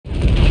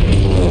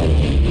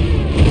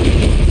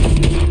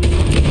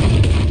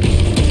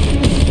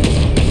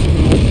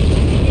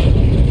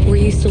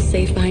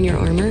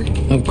armor?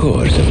 Of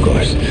course, of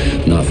course.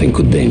 Nothing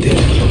could dent it.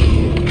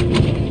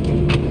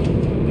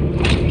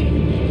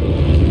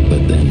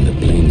 But then the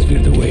planes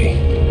veered away.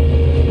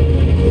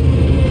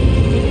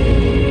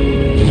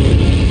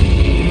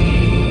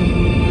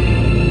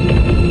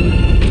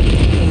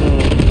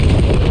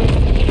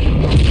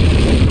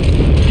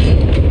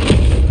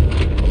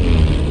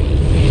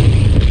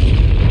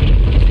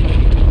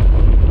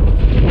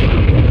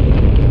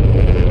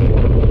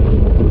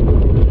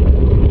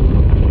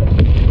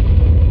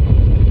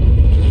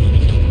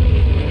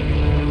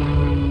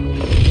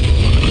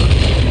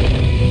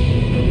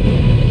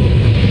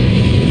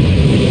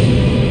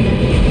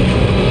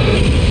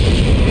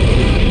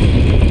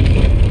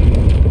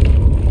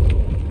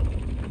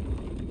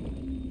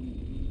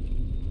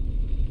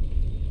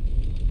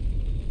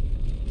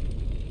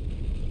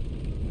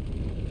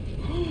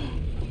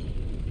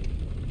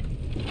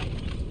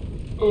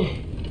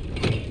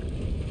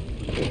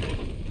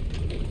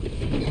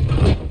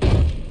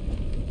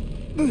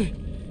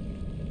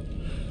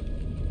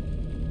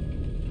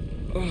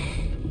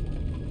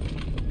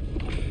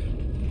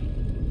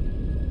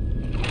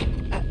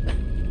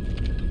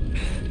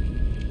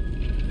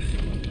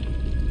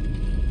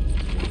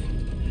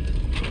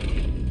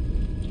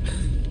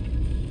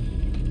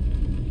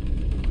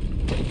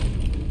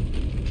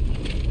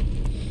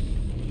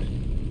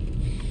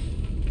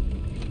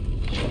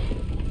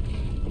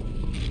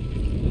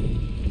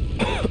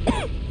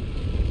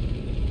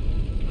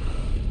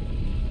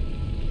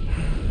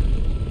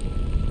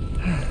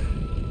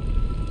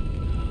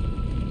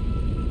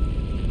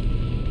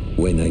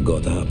 When I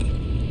got up,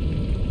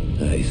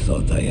 I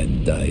thought I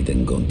had died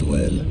and gone to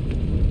hell.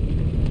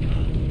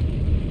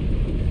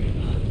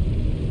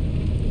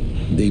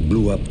 They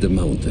blew up the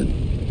mountain.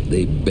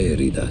 They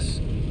buried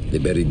us. They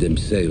buried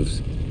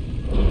themselves.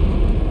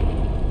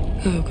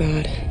 Oh,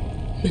 God.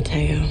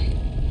 Matteo.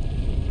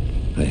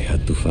 I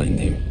had to find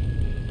him.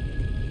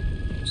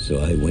 So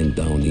I went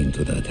down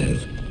into that hell.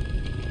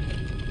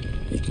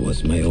 It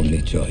was my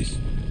only choice.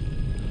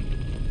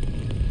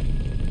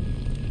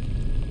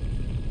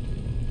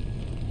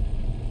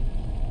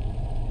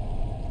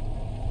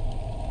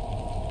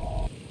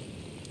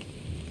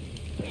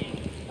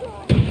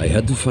 I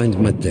had to find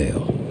Matteo.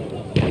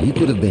 He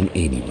could have been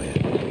anywhere.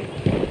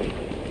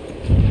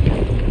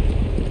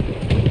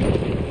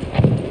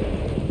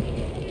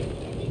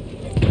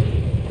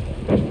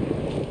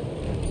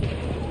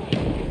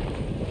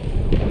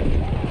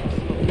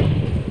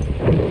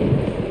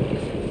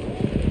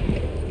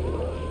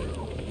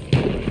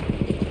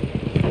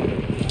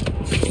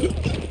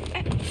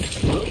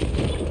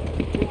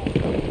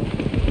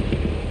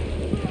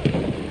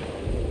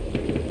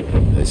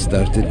 I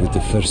started with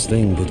the first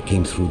thing that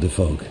came through the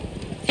fog.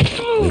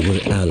 There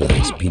were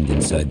allies pinned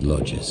inside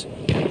lodges.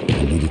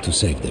 I needed to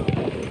save them.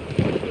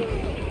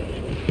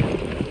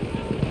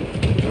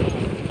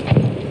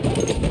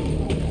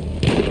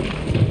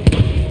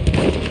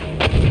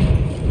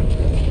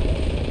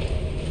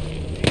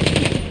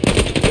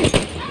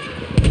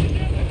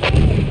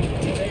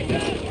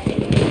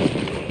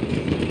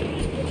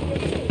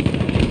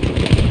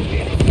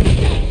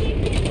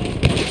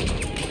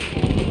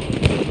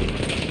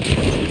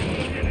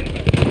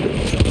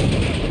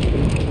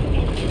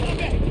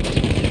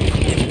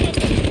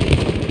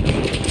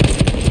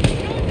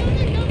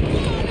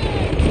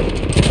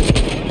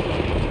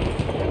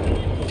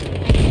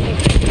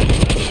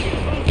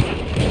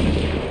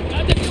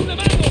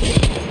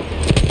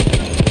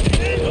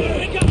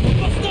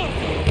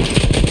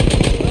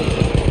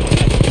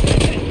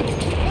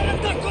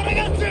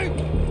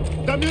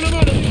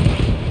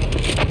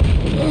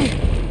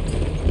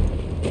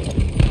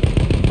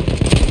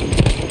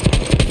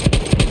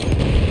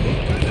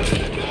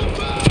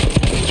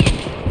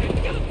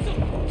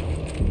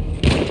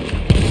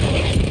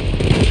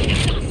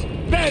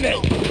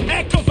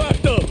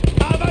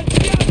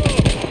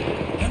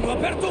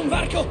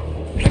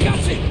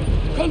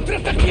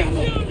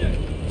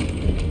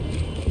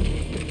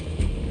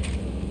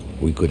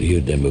 We could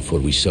hear them before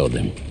we saw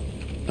them.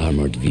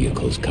 Armored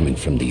vehicles coming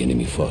from the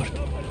enemy fort.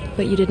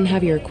 But you didn't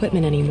have your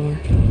equipment anymore.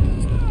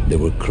 There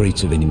were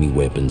crates of enemy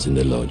weapons in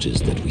the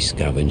lodges that we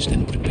scavenged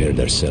and prepared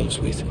ourselves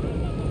with.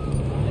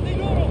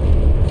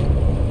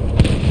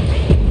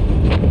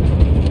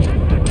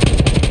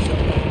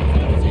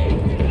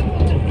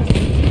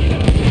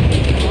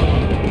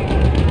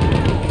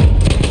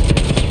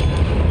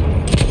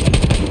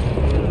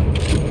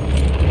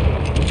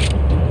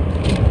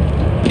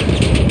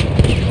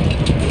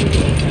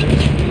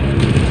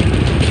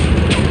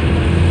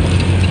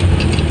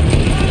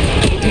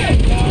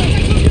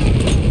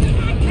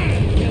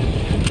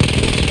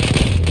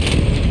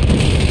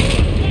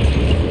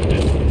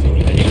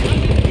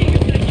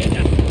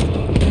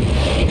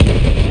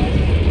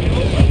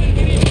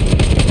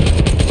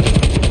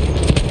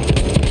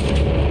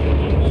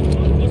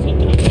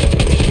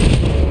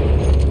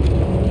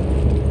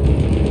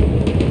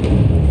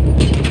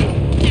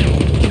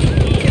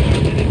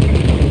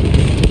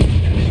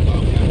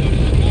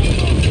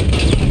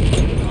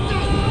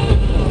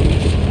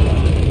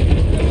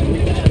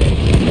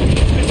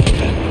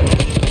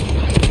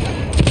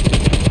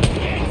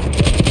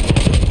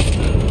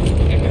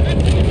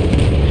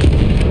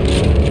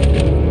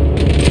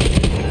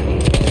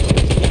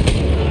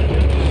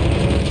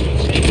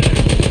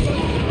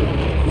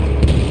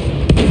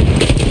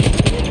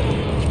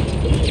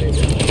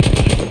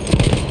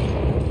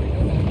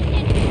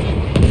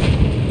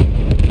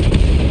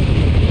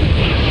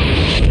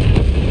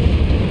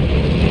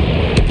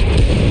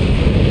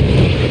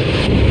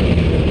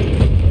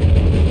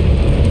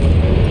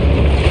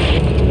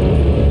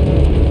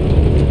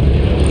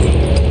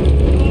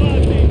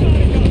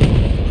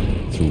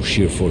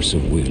 force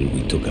of will,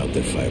 we took out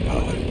their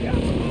firepower.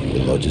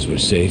 The lodges were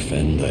safe,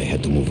 and I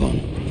had to move on.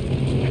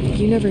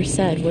 You never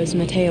said, was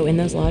Matteo in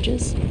those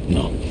lodges?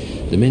 No.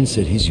 The men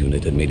said his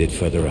unit had made it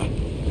further up.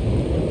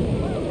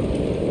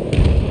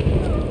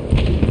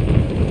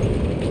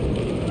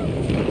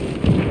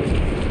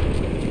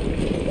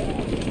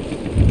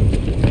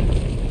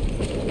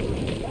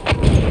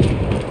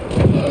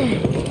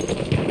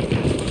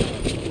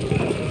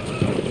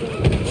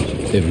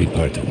 Every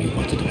part of me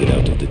wanted to get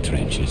out of the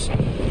trenches,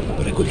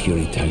 but I could hear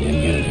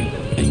Italian yelling.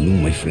 I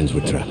knew my friends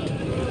were trapped.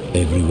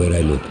 Everywhere I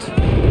looked,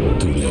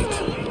 too late.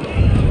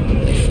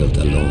 I felt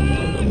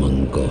alone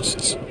among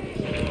ghosts.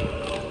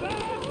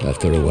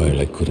 After a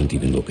while, I couldn't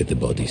even look at the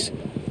bodies.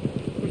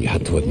 We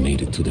had to have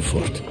made it to the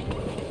fort.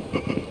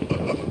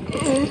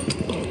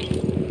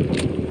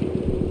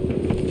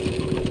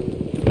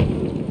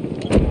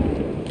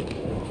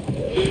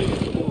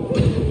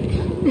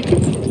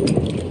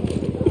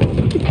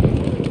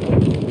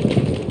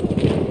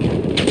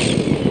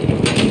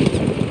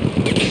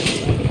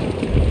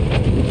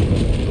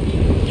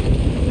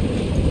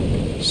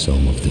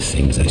 Some of the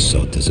things I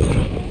saw, Tesoro.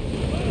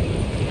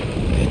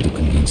 I had to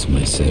convince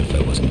myself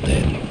I wasn't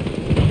dead.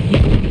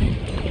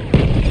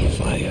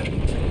 Fire.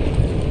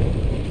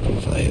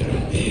 Fire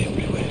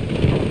everywhere.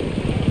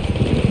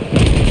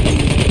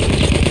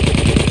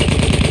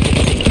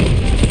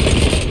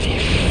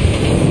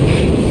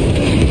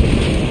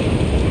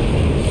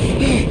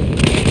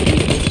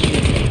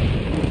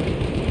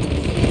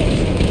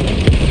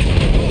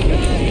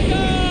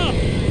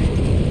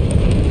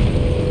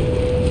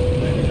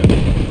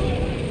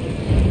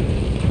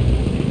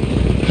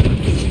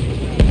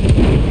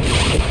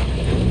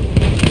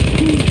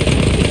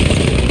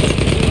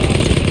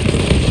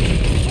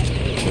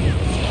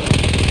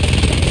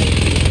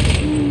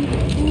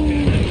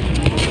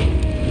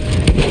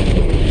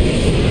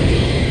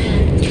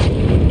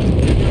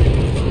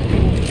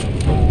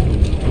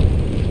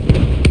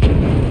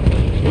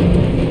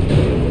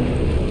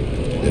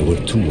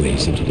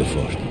 Into the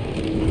fort.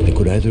 I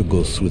could either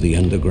go through the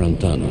underground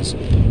tunnels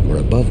or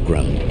above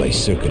ground by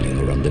circling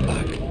around the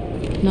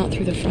back. Not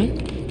through the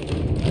front?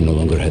 I no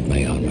longer had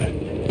my armor.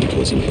 It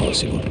was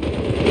impossible.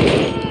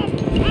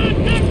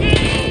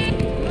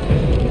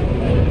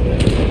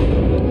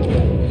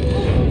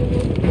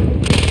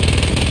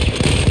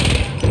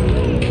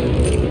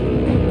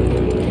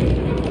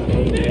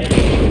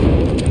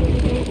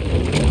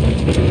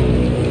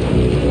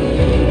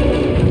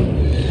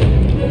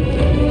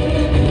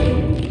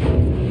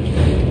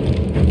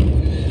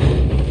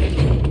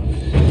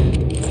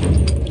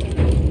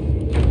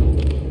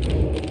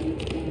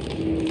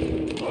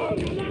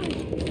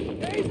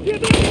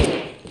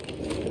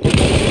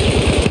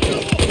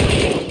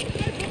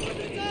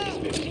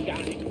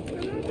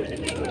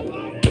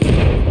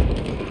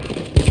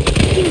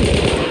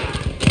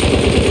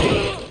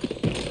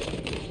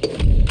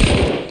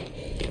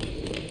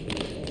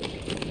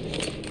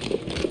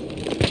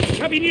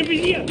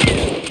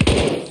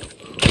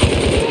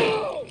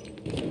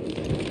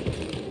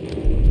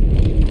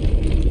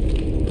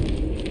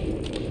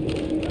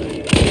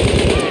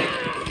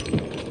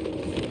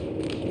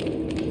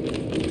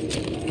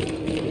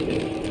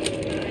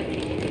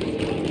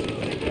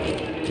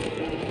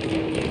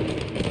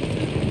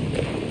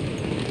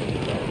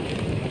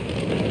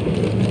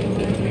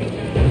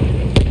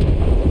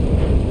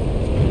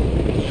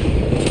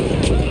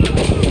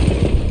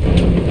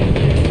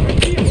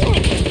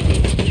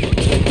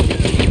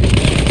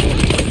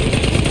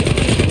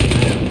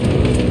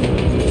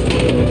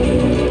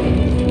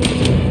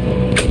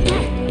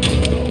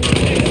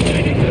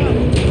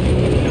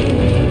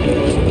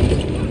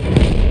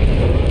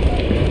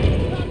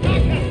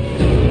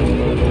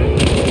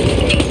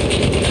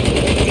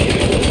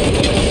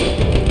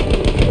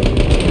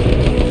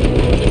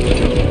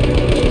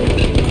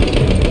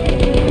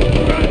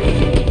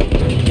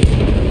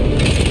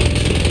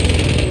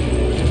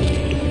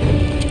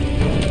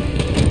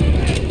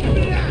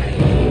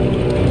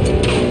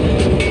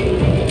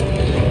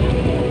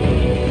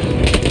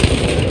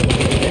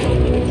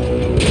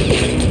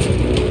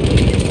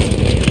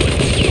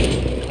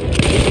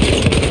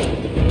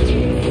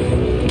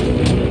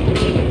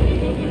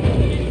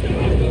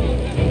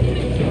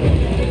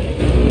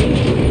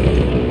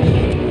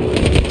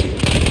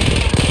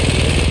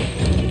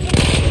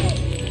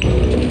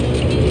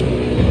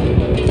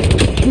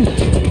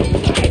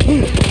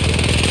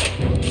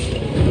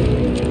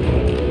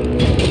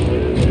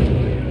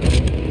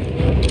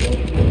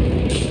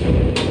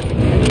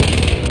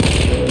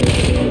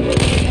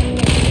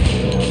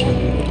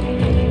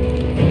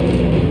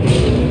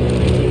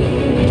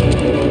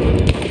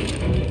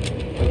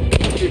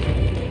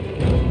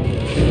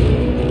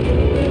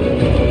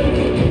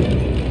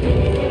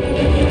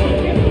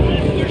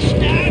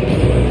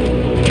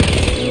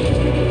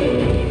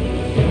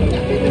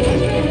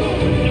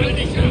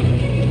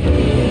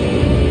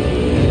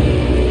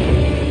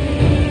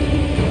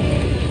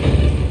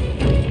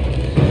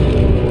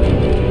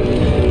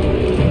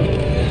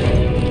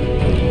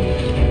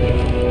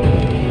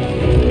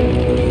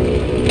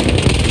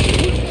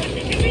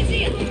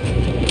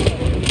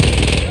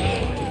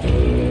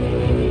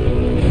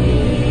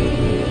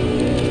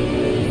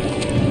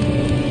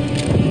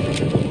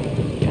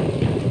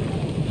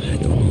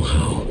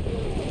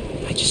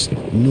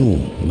 No,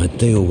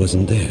 Matteo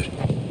wasn't there.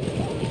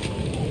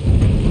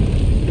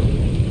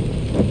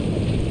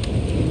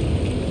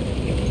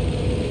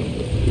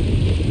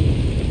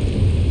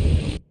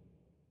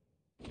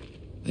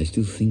 I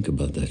still think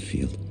about that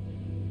field.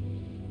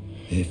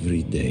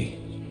 Every day.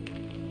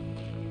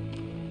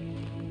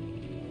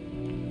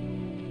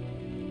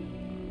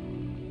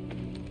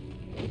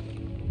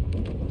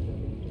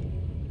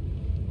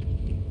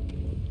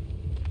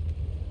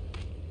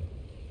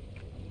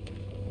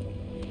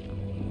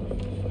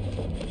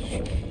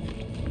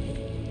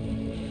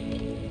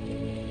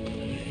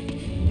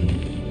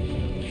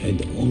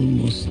 I'd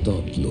almost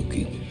stopped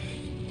looking.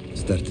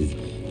 Started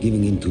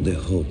giving in to the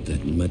hope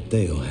that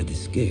Matteo had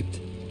escaped.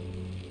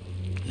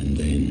 And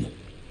then...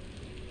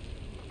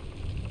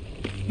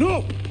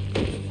 No!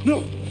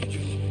 No!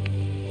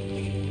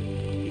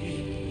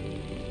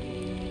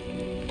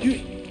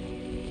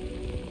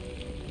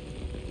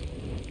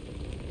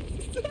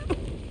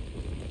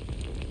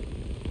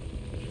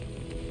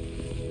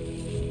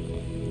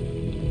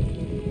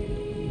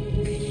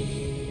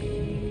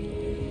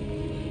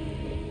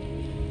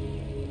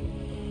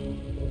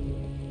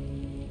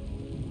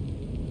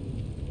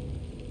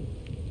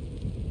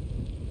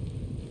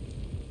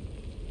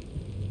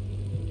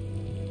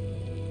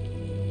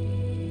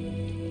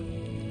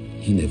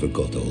 He never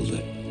got older.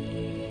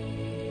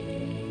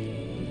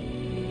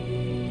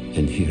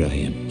 And here I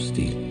am,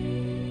 still.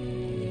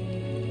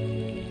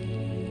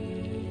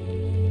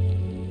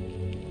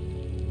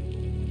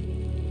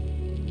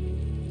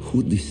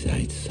 Who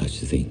decides such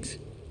things?